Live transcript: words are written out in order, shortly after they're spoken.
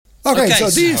Okay, so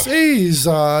this is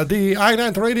the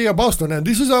I-90 Radio Boston, and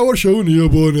this is our show,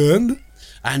 Neobon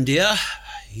and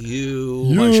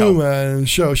Human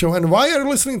Show. And why are you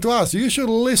listening to us? You should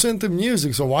listen to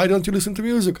music. So why don't you listen to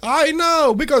music? I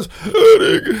know, because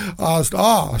Eric asked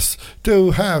us to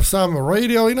have some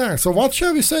radio in there. So what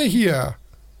shall we say here?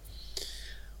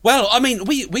 Well, I mean,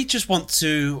 we just want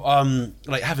to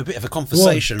have a bit of a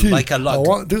conversation, no,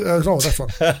 that's one.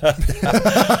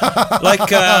 like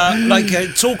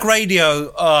talk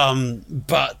radio,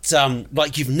 but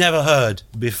like you've never heard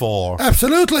before.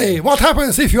 Absolutely. What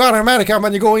happens if you are American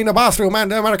when you go in the bathroom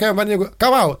and American when you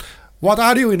come out? What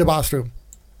are you in the bathroom?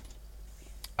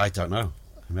 I don't know.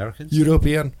 Americans?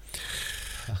 European.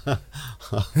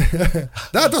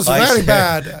 That was very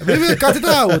bad. We will cut it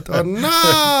out or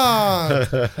not.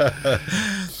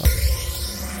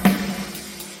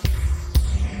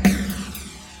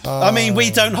 I mean,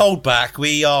 we don't hold back.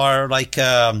 We are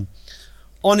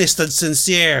honest and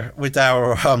sincere with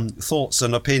our thoughts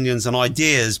and opinions and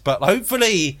ideas, but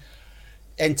hopefully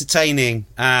entertaining.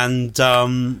 And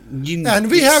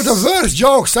we have the worst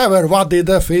jokes ever. What did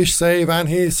the fish say when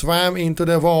he swam into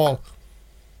the wall?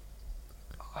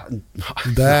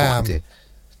 Damn.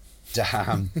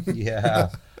 Yeah.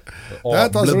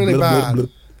 That was really bad.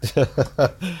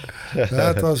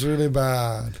 That was really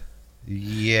bad.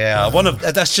 Yeah,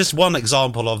 that's just one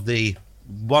example of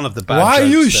one of the bad why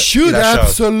jokes you should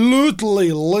absolutely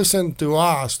show. Listen to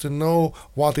us to know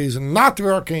what is not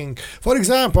working. For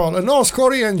example, a North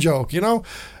Korean joke, a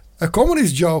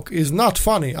communist joke is not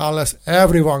funny unless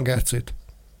everyone gets it.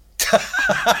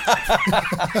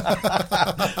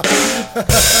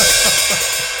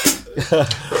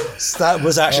 That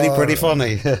was actually pretty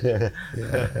funny.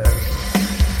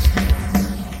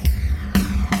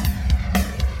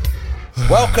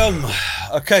 Welcome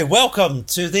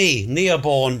to the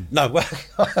Neoborn. No,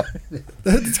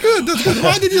 that's good.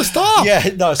 Why did you stop? Yeah,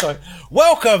 no, sorry.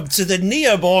 Welcome to the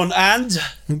Neoborn and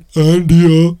Human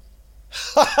Show.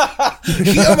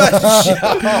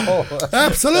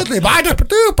 Absolutely. By the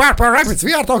two Pepper Rabbits.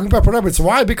 We are talking Pepper Rabbits.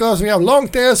 Why? Because we have long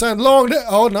tails and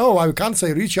oh no, I can't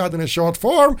say reach out in a short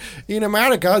form in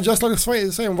America, just like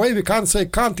the same way we can't say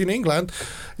cunt in England.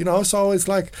 So it's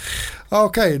like,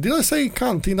 okay, did I say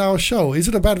cunt in our show? Is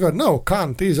it a bad word? No,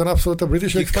 cunt is an absolute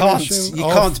British expression. You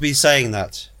can't be saying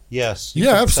that. Yes.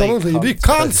 Yeah, absolutely. We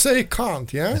can't say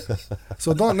can't, yeah?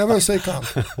 So don't never say can't.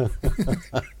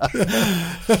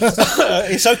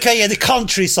 It's okay in the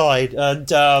countryside,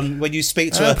 and when you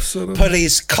speak to a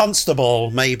police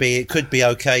constable, maybe it could be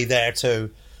okay there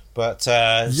too. But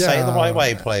say it the right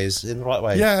way, please. In the right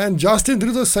way. Yeah, and Justin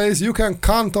Trudeau says you can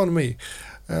count on me.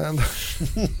 And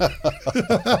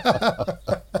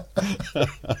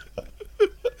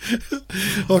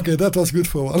okay, that was good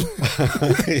for one.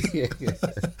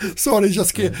 Sorry,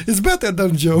 just kidding. It's better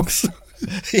than jokes.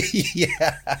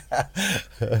 Yeah.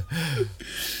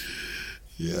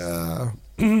 Yeah.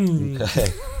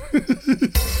 Okay.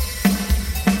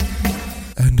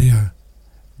 And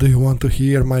do you want to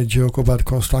hear my joke about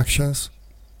constructions?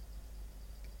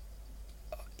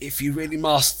 If you really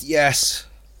must, yes.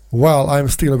 Well, I'm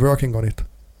still working on it.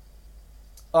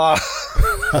 These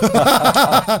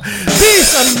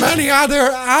and many other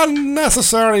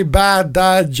unnecessary bad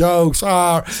dad jokes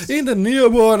are in the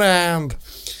Neoborn and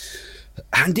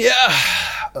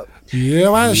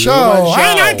Human Show.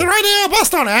 I-90 Radio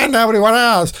Boston and everyone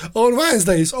else on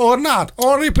Wednesdays or not,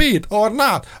 on repeat or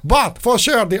not, but for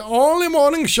sure the only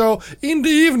morning show in the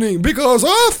evening because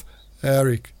of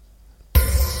Eric.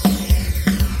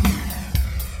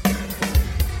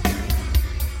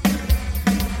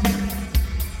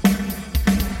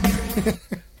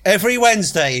 Every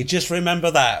Wednesday, just remember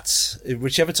that,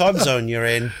 whichever time zone you're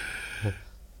in.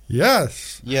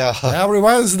 Yes. Yeah. Every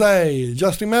Wednesday,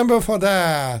 just remember for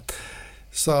that.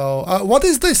 So, what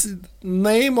is this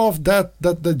name of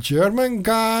the German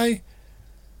guy?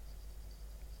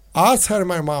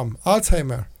 Alzheimer.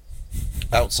 Alzheimer.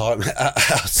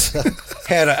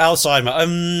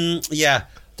 Yeah.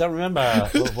 Don't remember.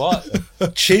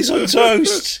 What? Cheese on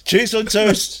toast.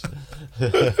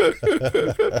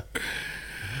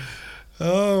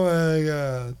 Oh my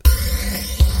God.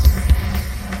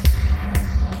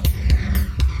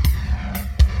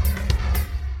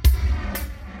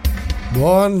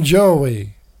 Bon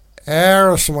Jovi,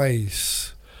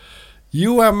 Aerosmith,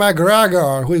 Ewan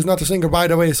McGregor, who is not a singer by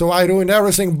the way, so I ruined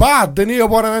everything, but the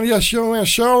Neoborn and Human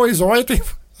Show is waiting.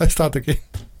 I start again.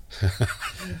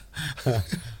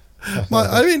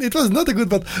 I mean, it was not a good,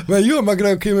 but when Ewan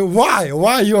McGregor came in,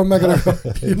 why Ewan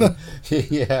McGregor?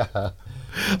 Yeah.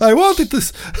 I wanted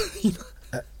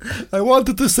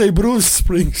to say Bruce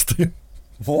Springsteen.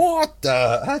 What?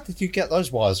 How did you get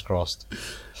those wires crossed?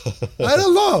 I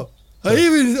don't know. I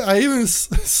even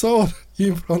saw it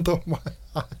in front of my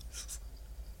eyes.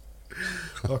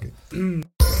 Okay.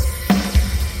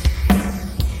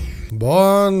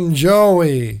 Bon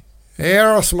Jovi,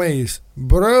 Aerosmith,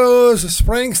 Bruce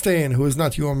Springsteen, who is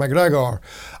not Ewan McGregor,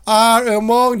 are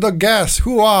among the guests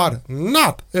who are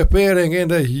not appearing in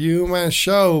the Human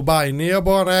Show by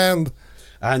Neobon and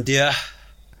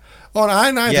on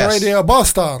I-Night yes. Radio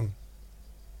Boston.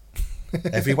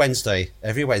 Every Wednesday.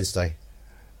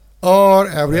 Or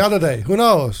every other day. Who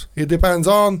knows? It depends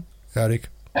on Eric.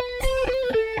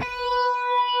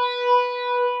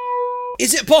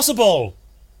 Is it possible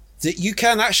that you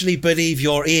can actually believe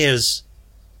your ears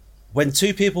when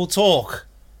two people talk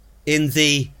in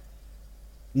the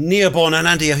Neobon and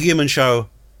Andy a Human Show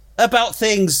about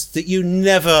things that you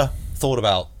never thought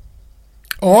about?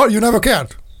 Or you never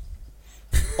cared.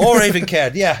 Or even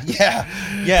cared. Yeah.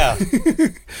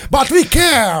 But we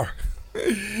care!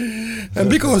 And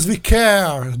because we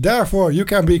care, therefore you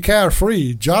can be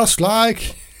carefree, just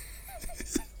like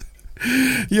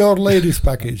your ladies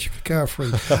package.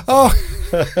 Carefree. Oh,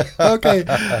 okay.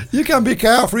 You can be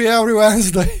carefree every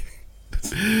Wednesday.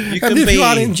 And if you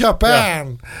are in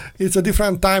Japan, it's a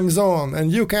different time zone,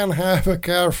 and you can have a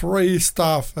carefree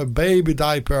stuff, a baby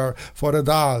diaper for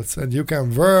adults, and you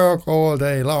can work all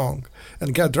day long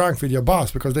and get drunk with your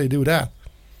boss because they do that.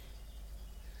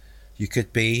 You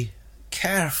could be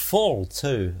careful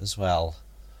too, as well,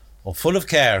 or full of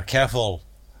care. Careful,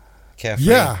 carefree.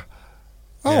 Yeah.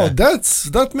 Oh,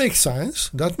 that makes sense.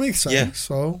 That makes sense. Yeah.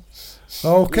 So,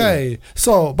 okay.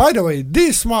 So, by the way,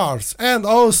 this Mars and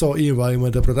also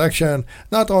environmental protection,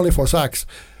 not only for sex,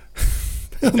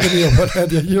 on the Neobon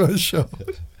and the Human Show.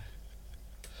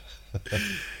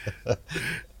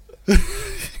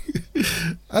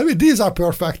 I mean, these are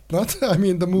perfect, not? I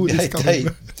mean, the mood is coming.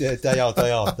 They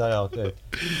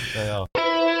are.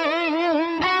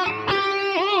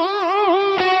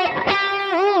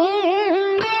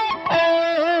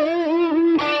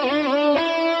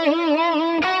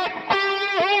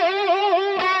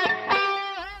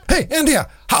 Hey, India,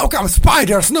 how come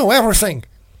spiders know everything?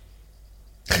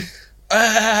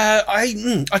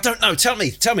 I don't know. Tell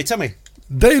me.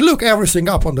 They look everything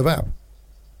up on the web.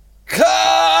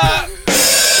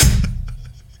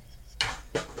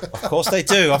 Of course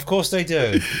they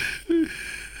do.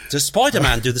 Does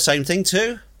Spider-Man do the same thing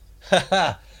too?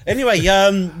 Anyway,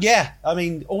 I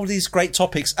mean, all these great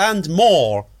topics and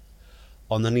more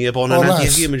on the Neobon and Andy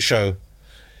a Human Show.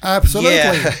 Absolutely.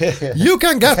 Yeah. You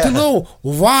can get to know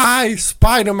why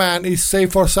Spider-Man is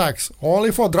safe for sex,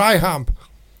 only for dry hump.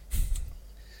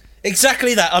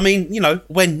 Exactly that. I mean,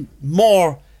 when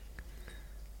more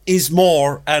is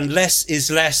more and less is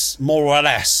less, more or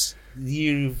less,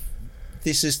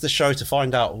 this is the show to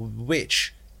find out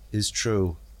which is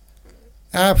true.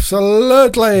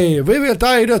 Absolutely. We will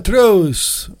tell you the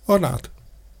truth. Or not.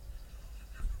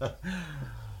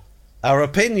 Our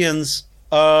opinions,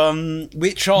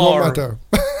 which are... No matter.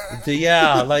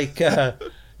 It's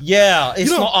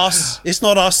not us. It's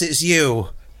not us, it's you.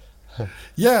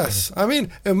 Yes. I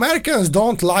mean, Americans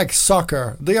don't like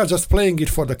soccer. They are just playing it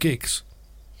for the kicks.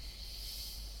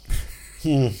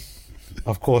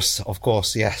 Of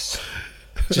course, yes.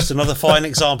 Just another fine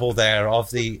example there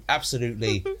of the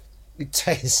absolutely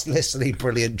tastelessly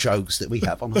brilliant jokes that we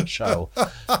have on our show.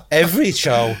 Every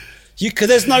show,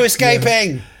 there's no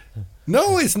escaping. Yeah.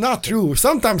 No, it's not true.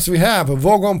 Sometimes we have a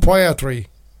Vogon poetry.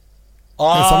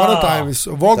 And some other times,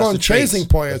 Vogon chasing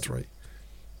poetry.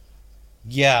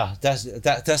 Yeah,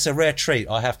 that's a rare treat,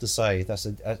 I have to say. That's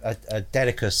a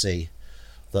delicacy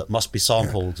that must be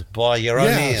sampled by your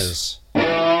own ears.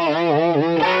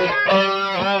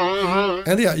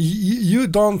 And you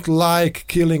don't like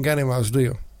killing animals, do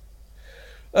you?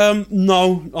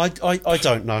 No, I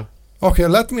don't know. Okay,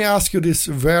 let me ask you this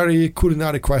very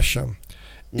culinary question.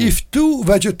 If two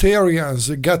vegetarians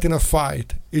get in a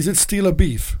fight, is it still a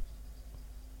beef?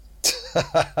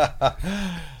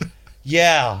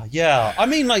 Yeah. I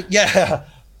mean, I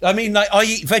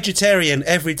eat vegetarian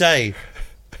every day,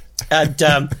 and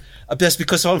that's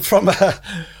because I'm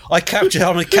a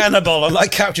cannibal, and I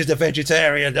captured a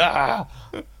vegetarian.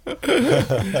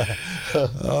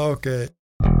 Okay.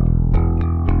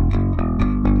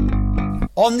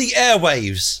 On the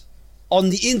airwaves, on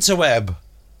the interweb,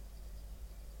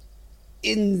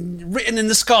 written in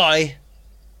the sky,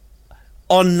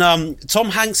 on Tom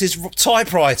Hanks's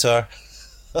typewriter,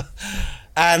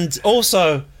 and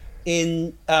also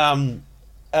in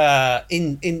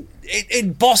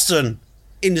Boston,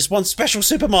 in this one special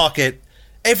supermarket,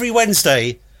 every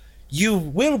Wednesday, you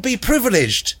will be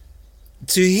privileged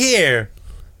to hear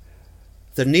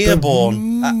the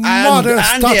nearborn, mother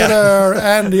stutterer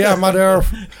and the mother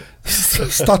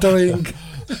stuttering.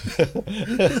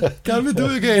 Can we do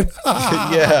again?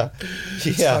 Yeah.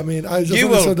 I mean, I just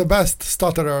want to say the best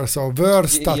stutterers or word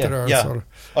stutterers. Yeah. Or,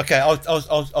 Okay,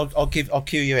 I'll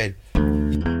cue you in.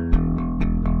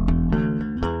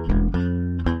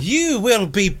 You will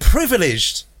be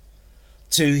privileged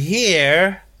to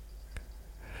hear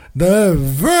the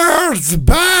world's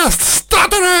best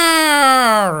stutterers.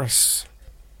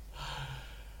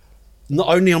 Not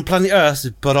only on planet Earth,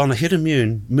 but on a hidden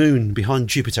moon behind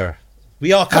Jupiter.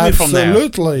 We are coming from there.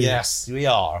 Absolutely. Yes, we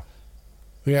are.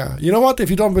 Yeah. You know what? If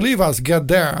you don't believe us, get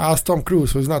there. Ask Tom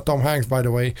Cruise, who's not Tom Hanks, by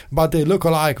the way. But they look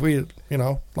alike.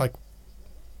 Like...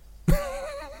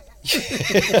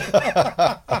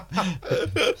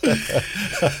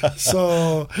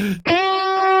 So...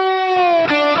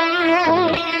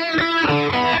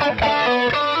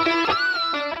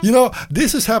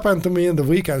 this has happened to me in the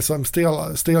weekend, so I'm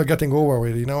still getting over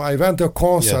it. I went to a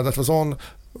concert that was on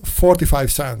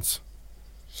 45 cents.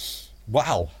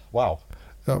 Wow.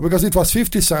 Because it was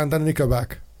 50 cents and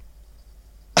Nickelback.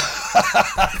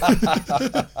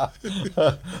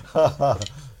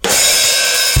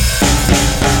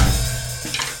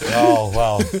 Oh,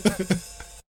 wow.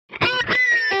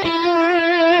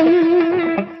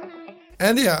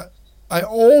 And I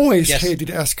always hated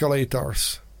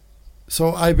escalators.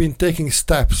 So I've been taking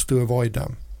steps to avoid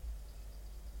them.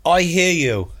 I hear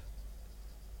you.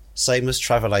 Same as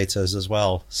travelators as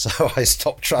well. So I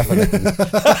stopped traveling.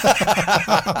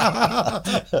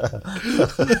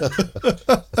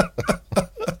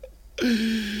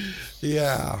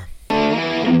 Yeah.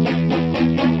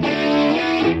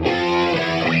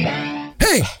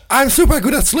 Hey, I'm super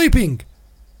good at sleeping.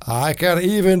 I can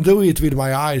even do it with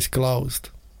my eyes closed.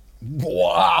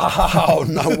 Wow,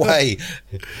 no way.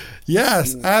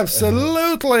 Yes,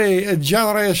 absolutely. A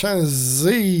Generation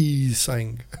Z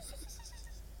thing.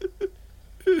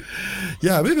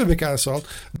 Yeah, we will be cancelled.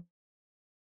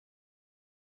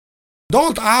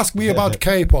 Don't ask me about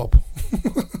K-pop.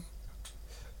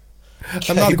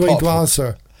 I'm not going to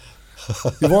answer.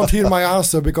 You won't hear my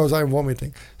answer because I'm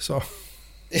vomiting. So.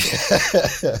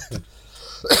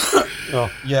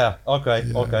 Oh, yeah.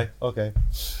 Okay.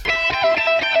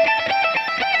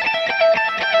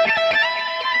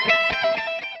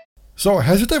 So,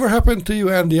 has it ever happened to you,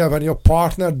 Andy, when your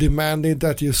partner demanded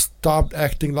that you stopped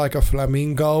acting like a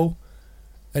flamingo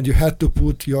and you had to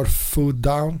put your foot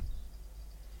down?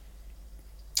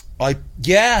 I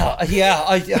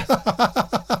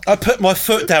put my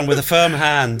foot down with a firm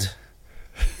hand.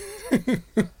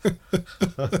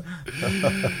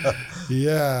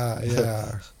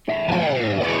 Yeah.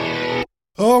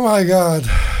 Oh my God.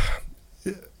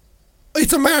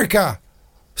 It's America.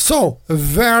 So, a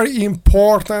very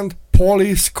important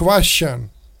police question.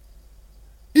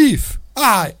 If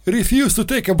I refuse to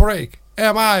take a break,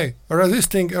 am I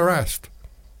resisting arrest?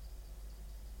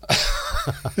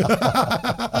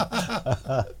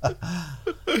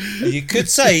 You could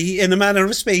say, in a manner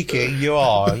of speaking, you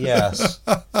are, yes.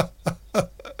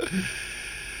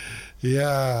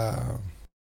 Yeah.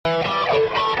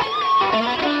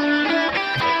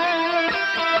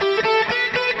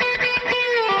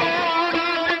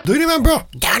 Do you remember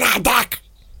Donald Duck?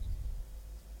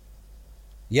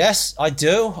 Yes, I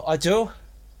do.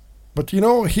 But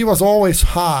he was always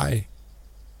high.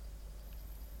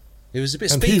 He was a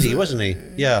bit speedy, wasn't he?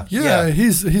 Yeah.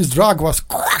 His drug was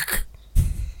crack.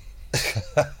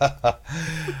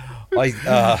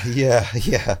 Yeah.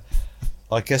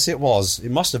 I guess it was.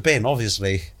 It must have been,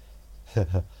 obviously.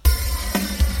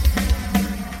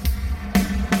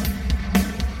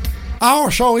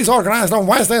 Our show is organized on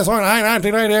Wednesdays on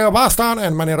I-90 Radio Boston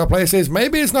and many other places.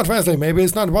 Maybe it's not Wednesday, maybe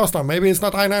it's not Boston, maybe it's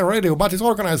not I-9 Radio, but it's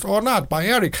organized or not by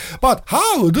Eric. But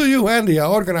how do you, Andy,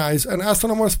 organize an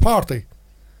astronomer's party?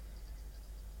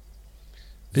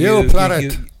 You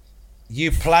planet.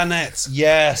 You planet.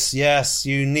 Yes.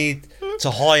 You need to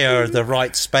hire the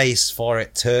right space for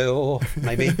it too,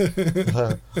 maybe.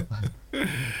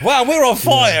 Wow, we're on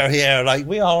fire here. Like,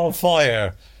 we are on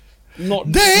fire.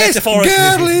 Not this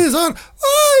girl is on fire.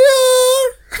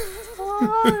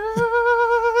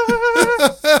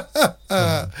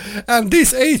 And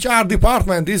this HR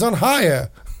department is on hire.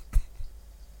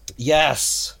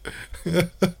 Yes.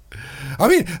 I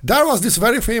mean, there was this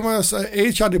very famous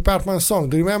HR department song.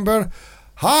 Do you remember?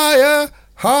 Higher,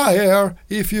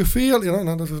 if you feel...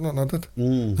 No, that is not that.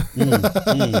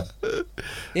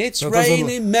 It's that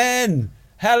raining men.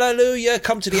 Hallelujah,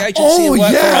 come to the agency and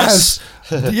work for us.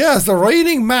 Yes, the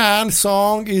Raining Man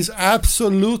song is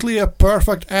absolutely a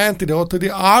perfect antidote to the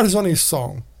Arsonist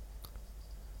song.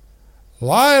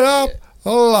 Light up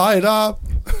light up.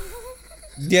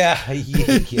 Yeah.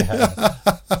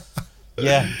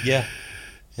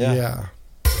 Yeah.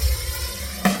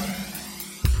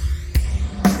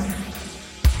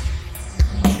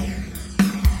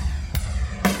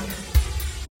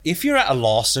 If you're at a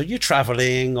loss, or you're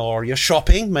traveling, or you're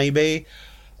shopping, maybe,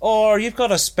 or you've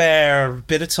got a spare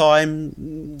bit of time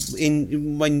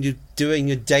in when you're doing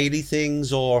your daily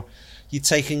things, or you're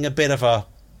taking a bit of a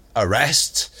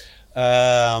rest,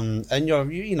 and you're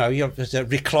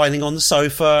reclining on the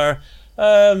sofa,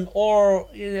 or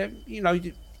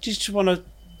you just want to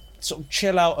sort of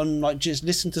chill out and like just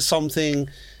listen to something,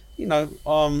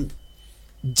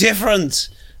 different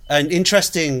and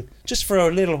interesting just for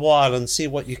a little while, and see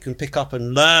what you can pick up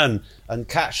and learn and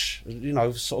catch,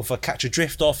 sort of catch a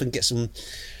drift off and get some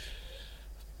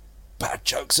bad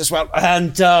jokes as well.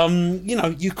 And,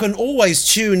 you can always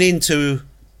tune into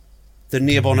the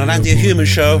Neil Bonalandia Human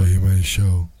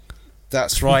Show.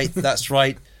 That's right. That's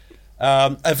right.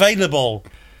 Available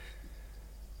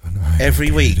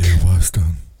every week.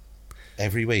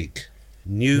 Every week.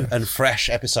 New and fresh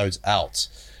episodes out.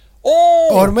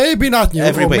 Or maybe not new,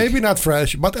 every or week. maybe not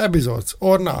fresh, but episodes,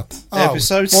 or not.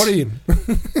 Episodes. Or in.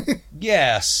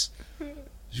 Yes.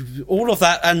 All of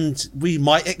that, and we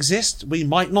might exist, we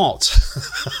might not.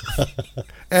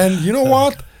 And you know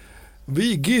what?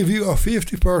 We give you a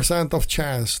 50% of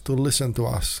chance to listen to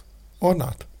us, or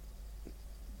not.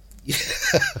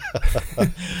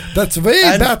 That's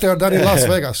way better than in Las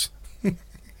Vegas.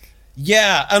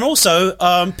 Yeah, and also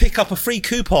pick up a free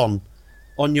coupon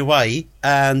on your way,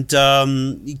 and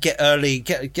you get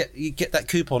that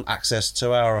coupon access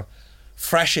to our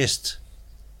freshest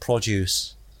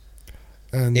produce.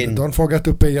 And don't forget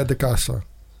to pay at the casa.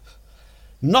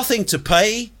 Nothing to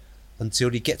pay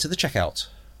until you get to the checkout.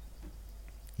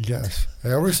 Yes,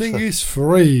 everything is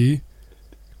free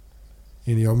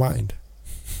in your mind.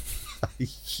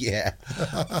 Yeah.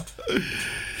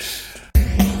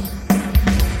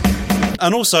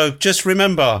 And also, just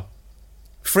remember,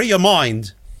 free your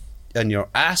mind and your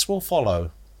ass will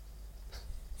follow.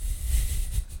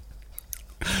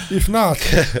 If not,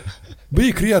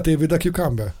 be creative with the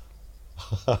cucumber.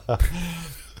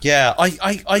 Yeah,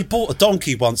 I bought a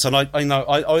donkey once, and I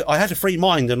had a free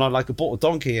mind, and I bought a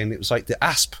donkey, and it was like the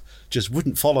asp just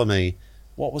wouldn't follow me.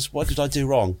 What did I do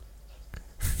wrong?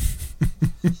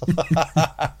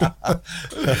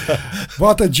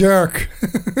 What a jerk.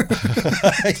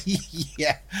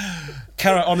 Yeah,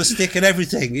 carrot on a stick and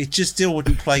everything. It just still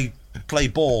wouldn't play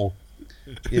ball.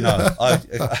 Yeah,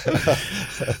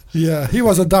 he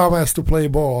was a dumbass to play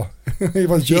ball. He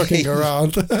was joking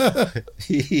around.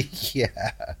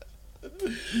 Yeah.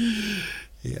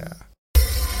 Yeah.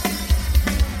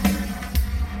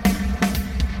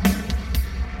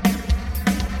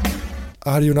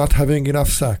 Are you not having enough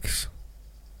sex?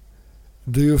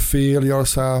 Do you feel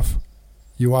yourself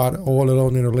you are all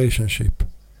alone in a relationship?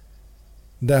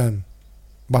 Then,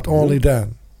 but only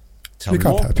then, Tell we me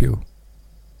can't more. help you.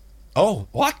 Oh,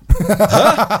 what?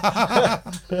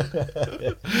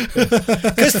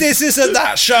 Because this isn't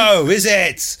that show, is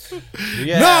it?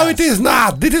 Yeah. No, it is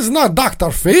not. This is not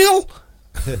Dr. Phil.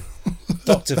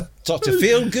 Dr.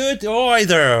 Feelgood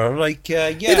either.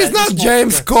 It is not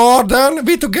James Corden.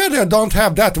 We together don't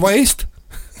have that waste.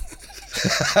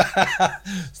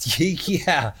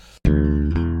 Yeah.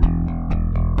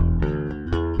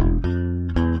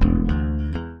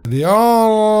 The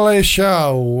only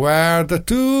show where the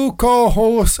two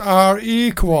co-hosts are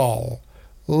equal.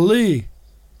 Lee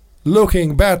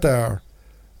looking better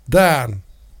than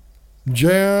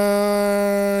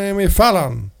Jimmy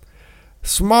Fallon,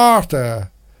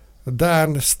 smarter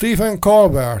than Stephen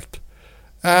Colbert,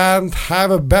 and have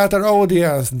a better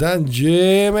audience than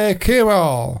Jimmy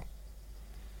Kimmel.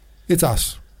 It's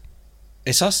us.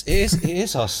 It's us. It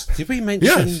is us. Did we mention?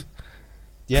 Yes.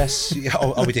 Yes.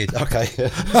 Oh, we did. Okay.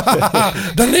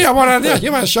 The Neil Bonalandia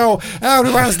Human Show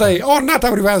every Wednesday, or not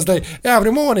every Wednesday,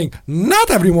 every morning, not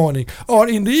every morning, or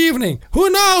in the evening. Who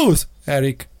knows,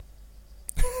 Eric?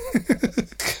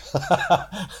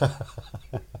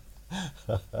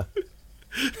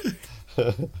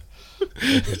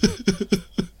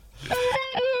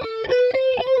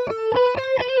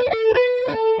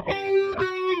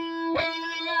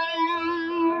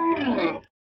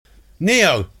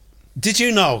 Neo, did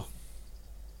you know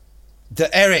that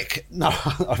Eric? No,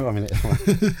 I mean,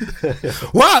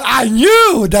 Well, I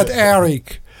knew that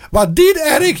Eric. But did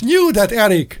Eric knew that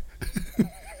Eric?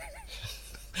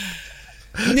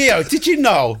 Neo, did you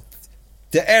know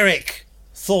that Eric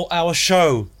thought our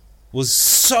show was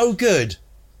so good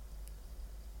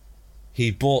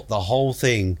he bought the whole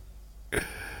thing?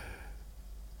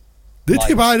 Did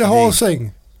he buy the whole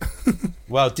thing?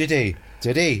 Well, did he?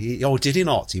 Did he? Or did he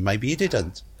not? Maybe he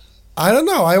didn't. I don't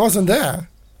know. I wasn't there.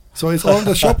 So it's all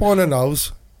the shop owner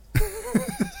knows.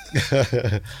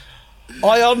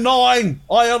 Aisle 9!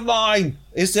 Aisle 9!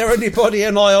 Is there anybody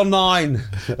in aisle 9?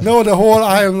 No, the whole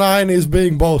aisle 9 is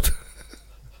being bought.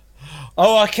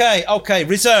 Oh, okay.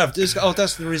 Reserved.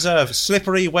 That's the reserve.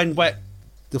 Slippery when wet,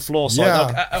 the floor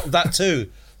side. Yeah.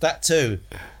 That too.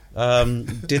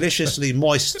 Deliciously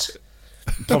moist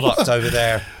product over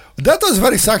there. That was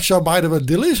very sexual, by the way.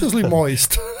 Deliciously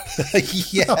moist.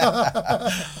 Yeah.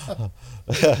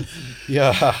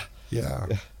 Yeah.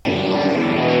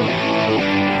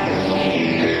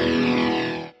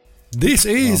 This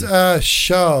is a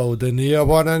show, the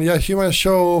Neo1 and the Human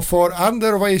Show for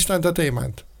underwaist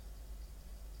entertainment.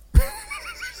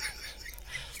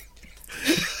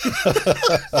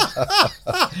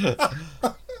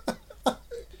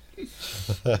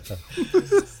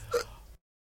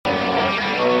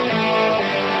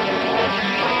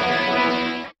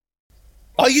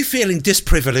 Are you feeling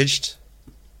disprivileged?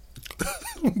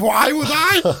 Why would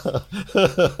I?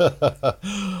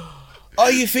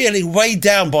 Are you feeling weighed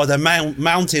down by the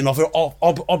mountain of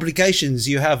obligations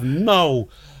you have no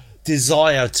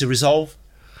desire to resolve?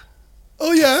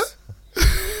 Oh, yeah?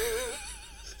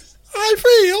 I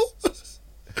feel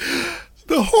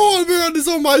the whole world is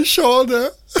on my shoulder.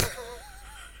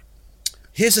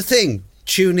 Here's the thing.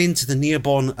 Tune in to the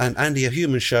Neobon and Andy a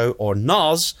Human Show, or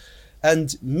NAS,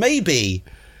 and maybe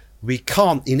we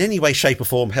can't in any way, shape or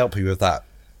form help you with that.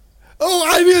 Oh,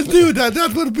 I will do that.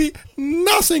 That would be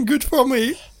nothing good for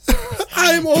me.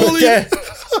 I'm all in.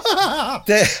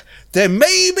 There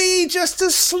may be just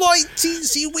a slight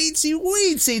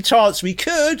teensy-weensy chance we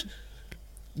could,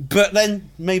 but then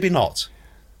maybe not.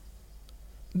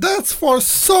 That's for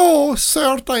so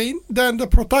certain than the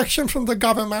protection from the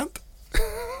government.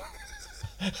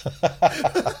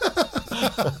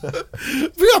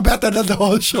 We are better than the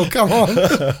whole show, come on.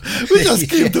 We just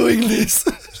keep doing this.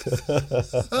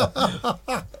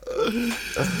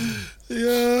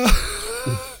 Yeah.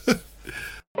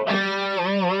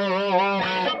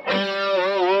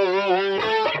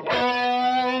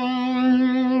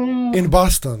 In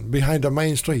Boston, behind the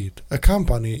main street, a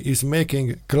company is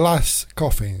making glass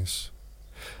coffins.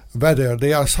 Whether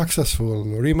they are successful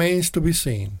remains to be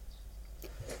seen.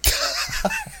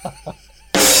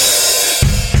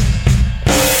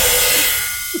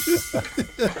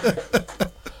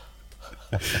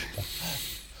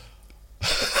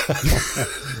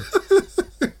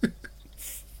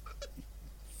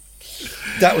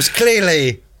 That was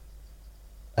clearly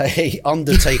a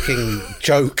undertaking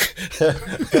joke.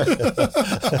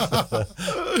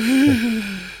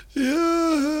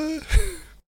 Yeah.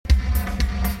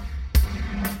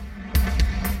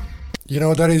 You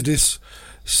know, there is this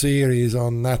series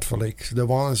on Netflix, the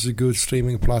once good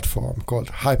streaming platform called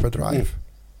Hyperdrive.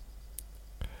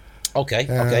 Okay.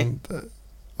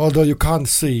 Although you can't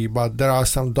see, but there are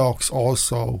some dogs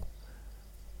also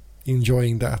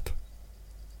enjoying that.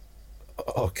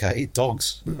 Okay,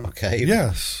 dogs. Okay.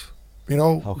 Yes. You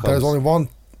know, there's only one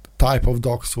type of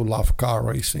dogs who love car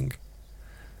racing.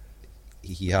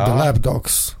 Yeah. The lap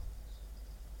dogs.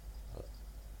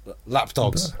 Lap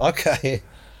dogs. Okay.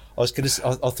 I was gonna.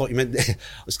 I thought you meant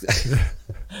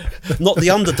not the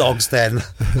underdogs then.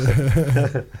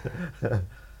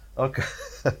 Okay.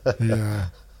 Yeah.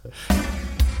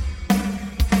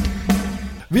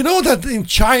 We know that in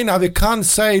China we can't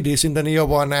say this in the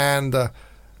Neo1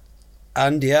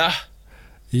 and yeah,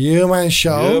 Human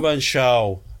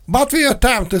Show. But we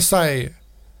attempt to say,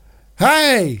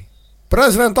 hey,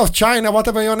 President of China,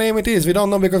 whatever your name it is, we don't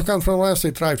know because we can't pronounce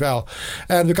it right well.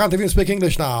 And we can't even speak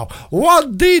English now.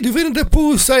 What did Winnie the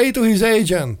Pooh say to his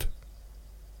agent?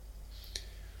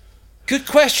 Good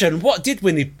question. What did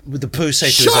Winnie the Pooh say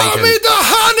to his agent? Show me the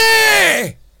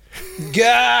honey!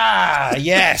 Yeah,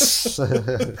 yes.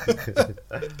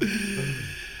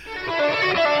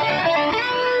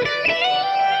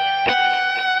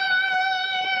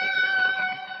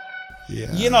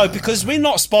 Yeah. You know, because we're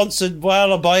not sponsored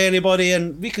by anybody,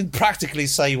 and we can practically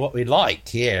say what we like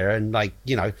here, and like,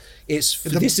 you know,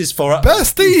 this is for us.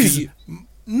 Best is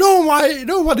nobody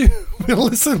will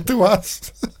listen to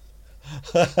us.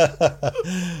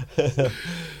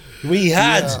 We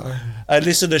had a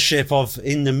listenership of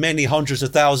in the many hundreds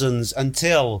of thousands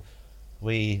until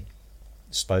we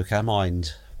spoke our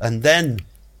mind, and then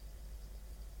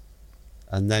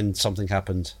something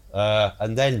happened,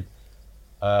 and then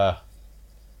I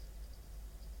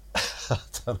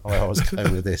don't know where I was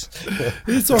going with this.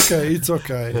 It's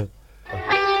okay.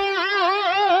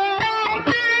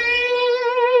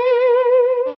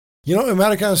 You know,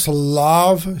 Americans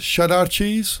love cheddar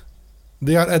cheese.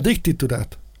 They are addicted to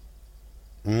that.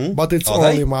 But it's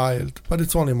only mild. But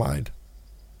it's only mild.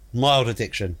 Mild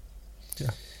addiction. Yeah.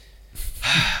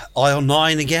 Aisle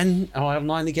 9 again. Aisle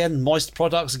 9 again. Moist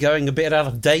products going a bit out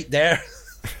of date there.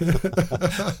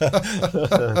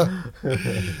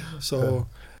 So...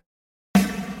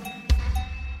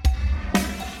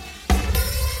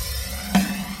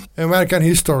 American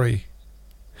history.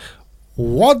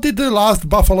 What did the last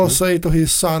buffalo say to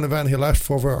his son when he left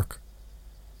for work?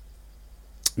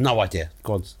 No idea.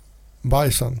 Go on.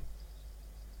 Bison.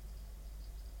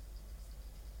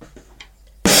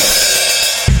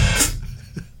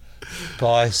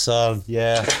 Bison.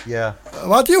 Yeah.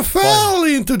 But you fell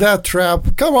into that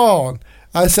trap. Come on.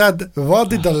 I said, what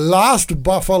did the last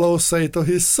buffalo say to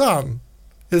his son?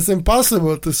 It's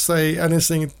impossible to say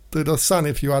anything to the son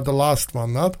if you are the last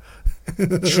one, not?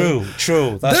 True.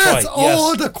 That's right.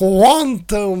 all the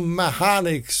quantum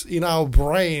mechanics in our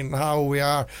brain, how we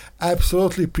are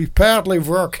absolutely preparedly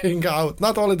working out,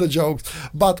 not only the jokes,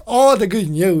 but all the good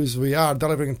news we are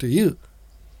delivering to you.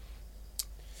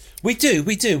 We do.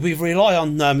 We rely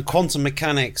on quantum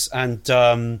mechanics and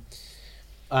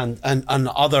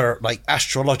other like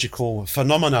astrological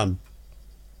phenomenon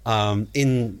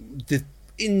in the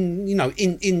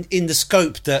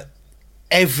scope that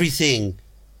everything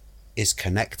is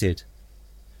connected,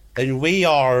 and we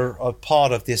are a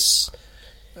part of this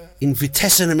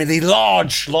infinitesimally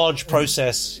large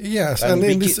process. Yes, and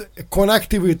in this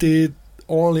connectivity,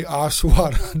 only us who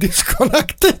are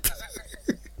disconnected.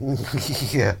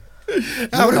 Yeah.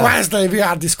 Every Wednesday we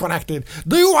are disconnected.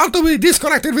 Do you want to be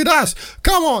disconnected with us?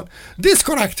 Come on,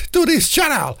 disconnect to this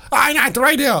channel, iNight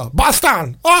Radio,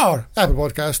 Boston, or Apple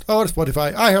Podcast, or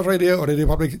Spotify, iHeartRadio, or Radio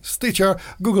Public, Stitcher,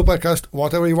 Google Podcast,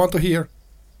 whatever you want to hear.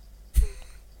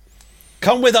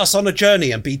 Come with us on a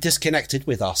journey and be disconnected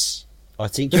with us. I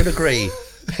think you'll agree.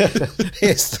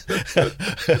 Yes.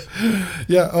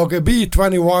 Yeah, okay,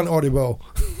 B21 Audible.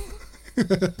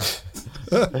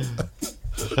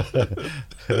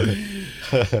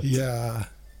 Yeah.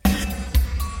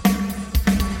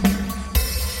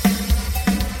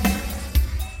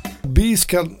 Bees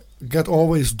can get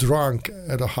always drunk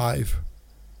at a hive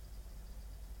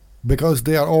because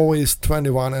they are always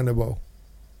 21 and above.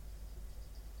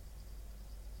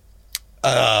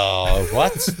 Oh,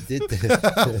 what?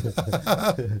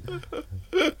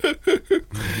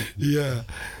 Yeah,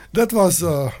 that was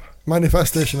a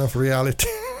manifestation of reality.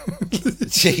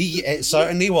 It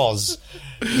certainly was.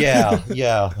 Yeah.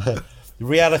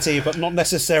 Reality, but not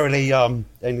necessarily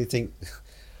anything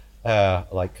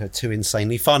like too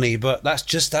insanely funny, but that's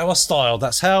just our style.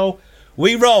 That's how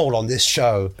we roll on this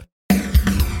show.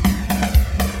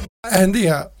 And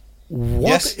yeah,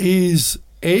 what is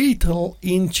 8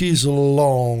 inches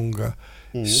long,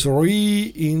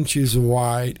 3 inches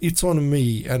wide? It's on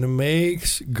me and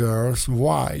makes girls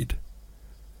wide.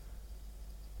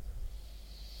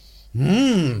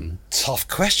 Tough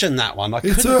question, that one.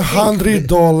 It's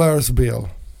 $100 bill.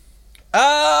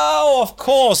 Oh, of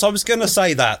course. I was going to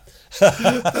say that.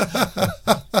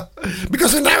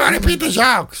 Because you never repeat the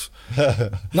jokes.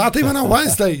 Not even on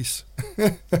Wednesdays.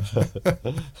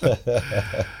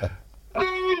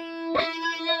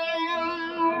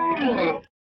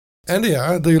 And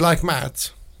yeah, do you like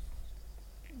maths?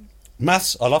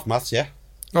 Maths? I love maths, yeah.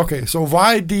 Okay, so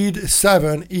why did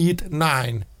 7 eat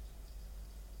 9?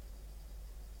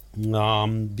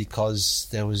 Because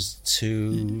there was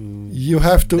 2. You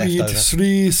have to eat over.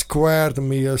 3 squared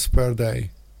meals per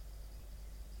day.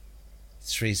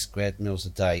 3 squared meals a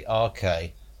day.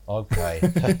 Okay. Were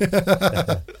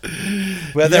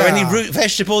there any root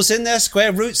vegetables in there?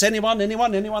 Square roots? Anyone?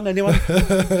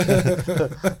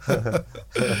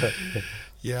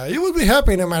 Yeah, you would be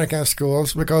happy in American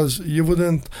schools because you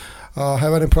wouldn't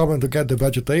have any problem to get the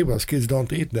vegetables. Kids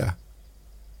don't eat there.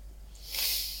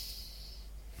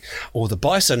 Or the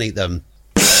bison eat them.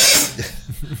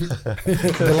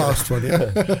 The last one,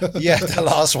 yeah? Yeah, the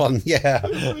last one, yeah.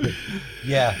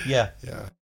 Yeah.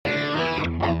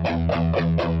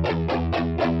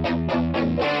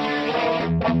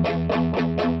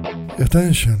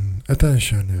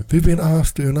 Attention. We've been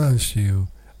asked to announce you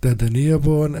that the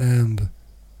newborn and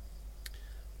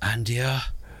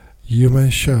human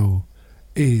show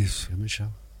is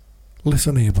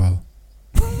listenable.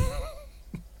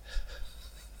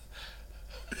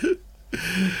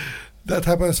 That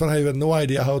happens when I have no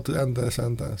idea how to end the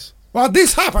sentence. Well,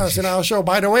 this happens in our show,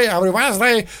 by the way, every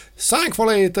Wednesday.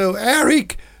 Thankfully to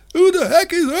Eric Who the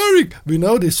heck is Eric? We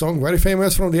know this song, very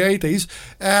famous from the 80s.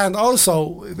 And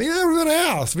also, we are everywhere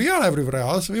else. We are everywhere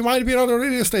else. We might be on other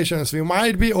radio stations. We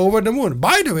might be over the moon.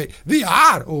 By the way, we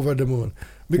are over the moon.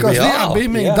 Because we are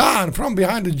beaming down from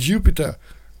behind the Jupiter.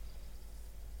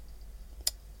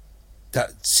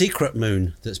 That secret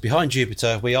moon that's behind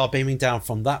Jupiter, we are beaming down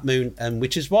from that moon, and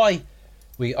which is why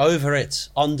we over it,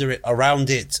 under it, around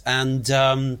it, and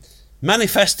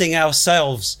manifesting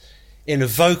ourselves in a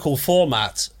vocal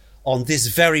format on this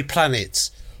very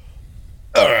planet,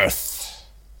 Earth.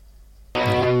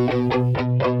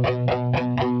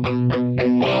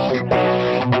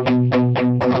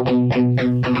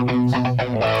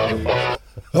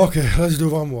 Okay, let's do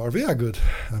one more. We are good.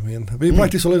 I mean, we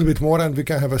practice a little bit more and we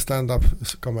can have a stand-up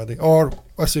comedy or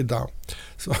a sit-down.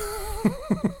 So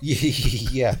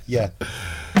yeah.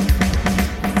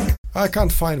 I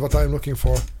can't find what I'm looking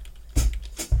for.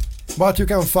 But you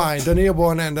can find the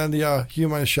Newborn and then the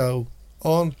Human Show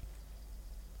on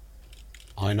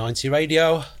I90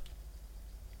 Radio,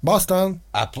 Boston,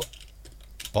 Apple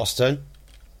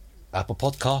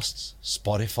Podcasts,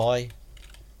 Spotify,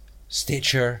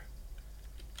 Stitcher,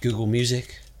 Google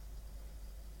Music,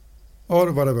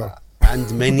 or whatever,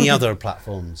 and many other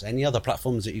platforms. Any other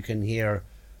platforms that you can hear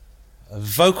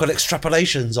vocal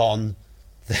extrapolations on,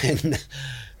 then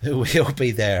we'll be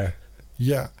there.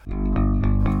 Yeah.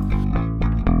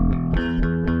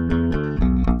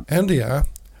 And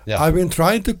I've been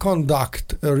trying to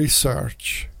conduct a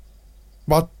research,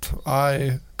 but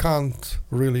I can't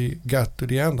really get to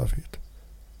the end of it.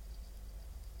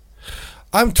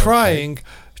 I'm trying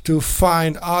to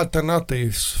find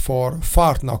alternatives for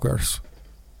fart knockers.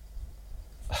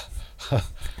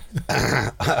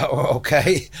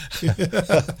 Okay.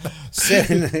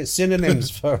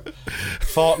 Synonyms for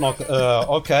fart knocker.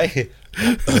 Okay.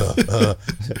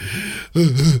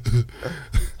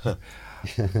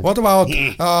 What about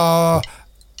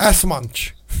ass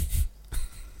munch?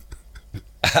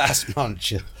 Ass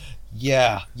munch.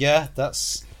 Yeah,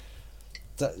 that's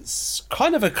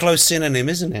kind of a close synonym,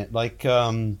 isn't it? Like,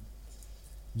 and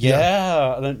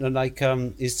like,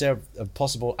 is there a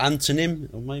possible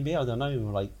antonym? Or maybe, I don't know,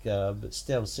 like, but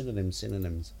still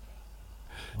synonyms.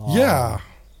 Oh. Yeah.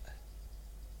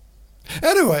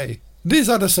 Anyway, these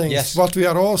are the things what we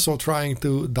are also trying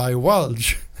to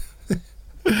divulge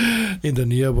in the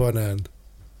Newborn end.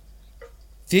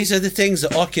 These are the things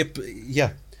that occupy,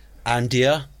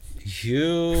 Andia,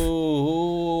 Human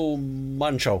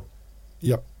Show.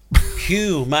 Yep.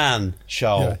 Human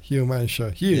Show. Yeah, Human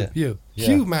Show. Human.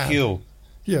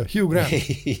 Yeah, Hugh Grant.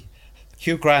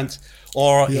 Hugh Grant,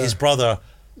 or his brother,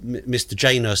 Mr.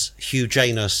 Janus, Hugh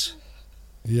Janus.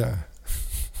 Yeah.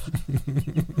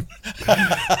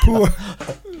 Poor.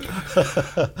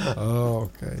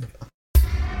 Okay.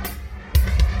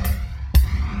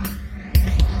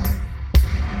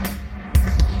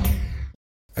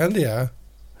 And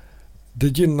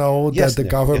did you know that the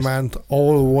government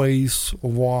always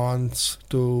wants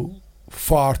to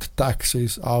fart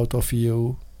taxes out of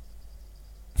you?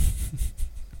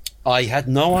 I had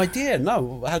no idea.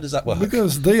 No, how does that work?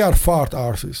 Because they are fart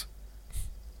arses.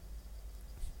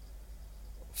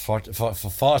 For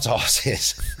fart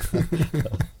arses.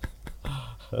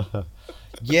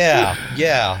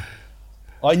 Yeah.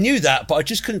 I knew that, but I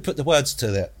just couldn't put the words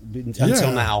to it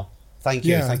until now. Thank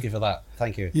you. Thank you for that.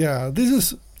 Thank you. Yeah, this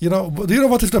is, do you know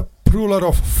what is the plural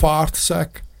of fart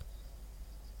sack?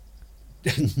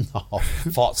 No,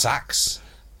 fart sacks.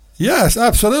 Yes,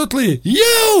 absolutely.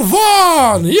 You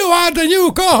won! You are the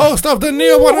new co-host of the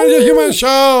Newborn and the Human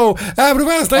Show every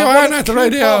Wednesday on I90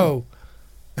 Radio.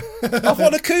 I've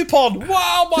won a coupon.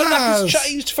 Wow, my life has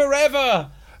changed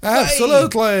forever.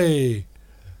 Absolutely.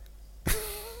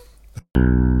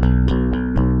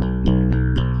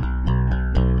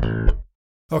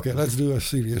 Okay, let's do a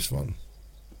serious one.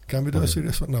 Can we do a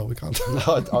serious one? No, we can't.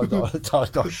 No, I'm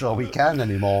not sure we can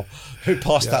anymore. We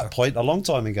passed that point a long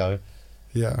time ago.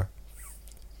 Yeah.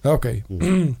 Okay.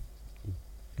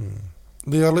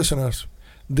 Dear listeners,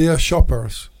 dear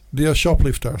shoppers, dear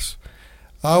shoplifters,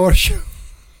 our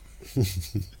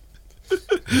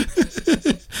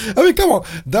I mean, come on.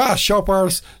 There are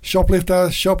shoppers,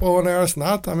 shoplifters, shop owners,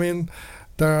 not? I mean,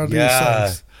 there are these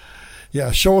things.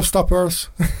 Yeah, showstoppers.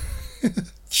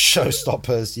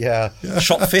 Showstoppers, yeah.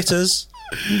 Shop fitters.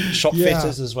 Shop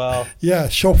fitters as well. Yeah,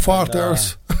 shop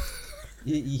farters.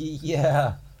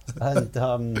 Yeah. And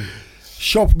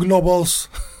shop globals.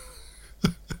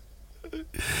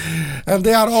 And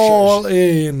they are all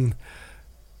in,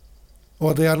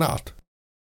 or they are not.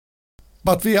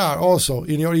 But we are also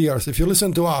in your ears. If you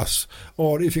listen to us,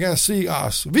 or if you can see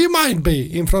us, we might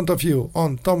be in front of you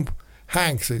on Tom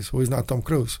Hanks's, who is not Tom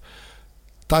Cruise,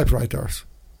 typewriters.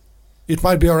 It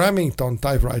might be a Remington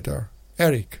typewriter.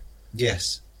 Eric,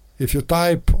 Yes. if you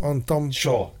type on Tom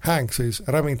Sure. Hanks's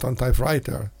Remington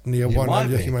typewriter near You one might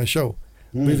of the be. human show,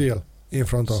 we will, in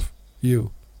front of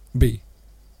you, be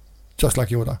just like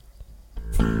Yoda.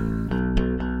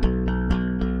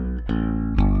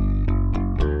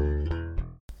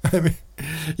 I mean,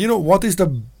 you know what is the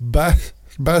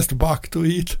best bug to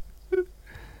eat?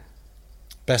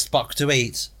 Best buck to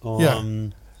eat.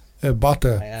 A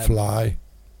butterfly.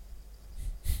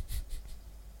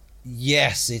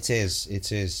 Yes, it is.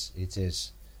 It is. It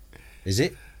is. Is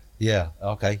it? Yeah.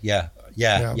 Okay. Yeah.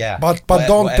 Yeah. Yeah. But Whatever-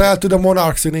 don't whatever. tell to the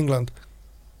monarchs in England.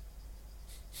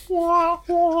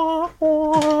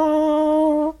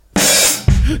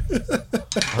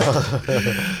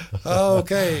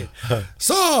 Okay.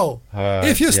 So,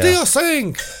 if you still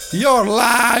think your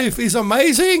life is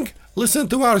amazing, listen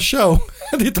to our show.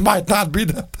 And it might not be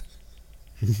that.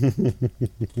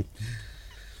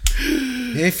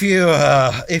 If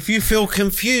you feel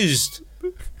confused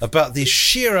about the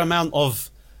sheer amount of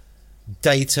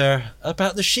data,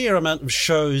 about the sheer amount of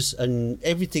shows and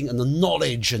everything, and the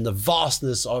knowledge and the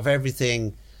vastness of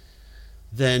everything,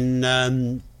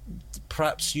 then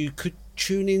perhaps you could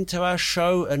tune into our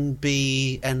show and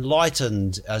be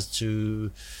enlightened as to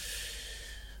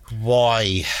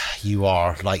why you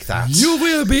are like that. You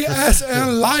will be as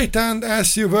enlightened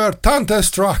as you were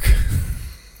thunderstruck.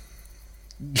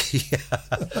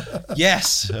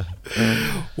 Yes.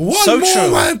 One So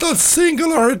true. moment of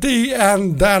singularity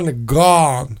and then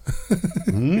gone.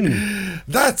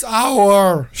 That's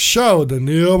our show, the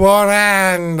newborn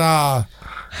and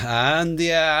And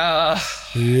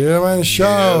human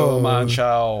show. Human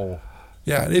show.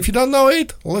 Yeah, if you don't know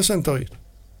it, listen to it.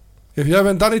 If you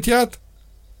haven't done it yet,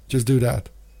 just do that.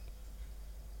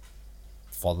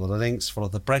 Follow the links, follow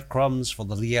the breadcrumbs,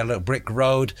 follow the yellow brick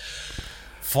road.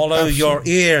 Follow Absolutely. your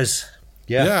ears.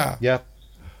 Yeah. Yeah.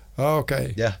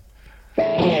 Okay. Yeah.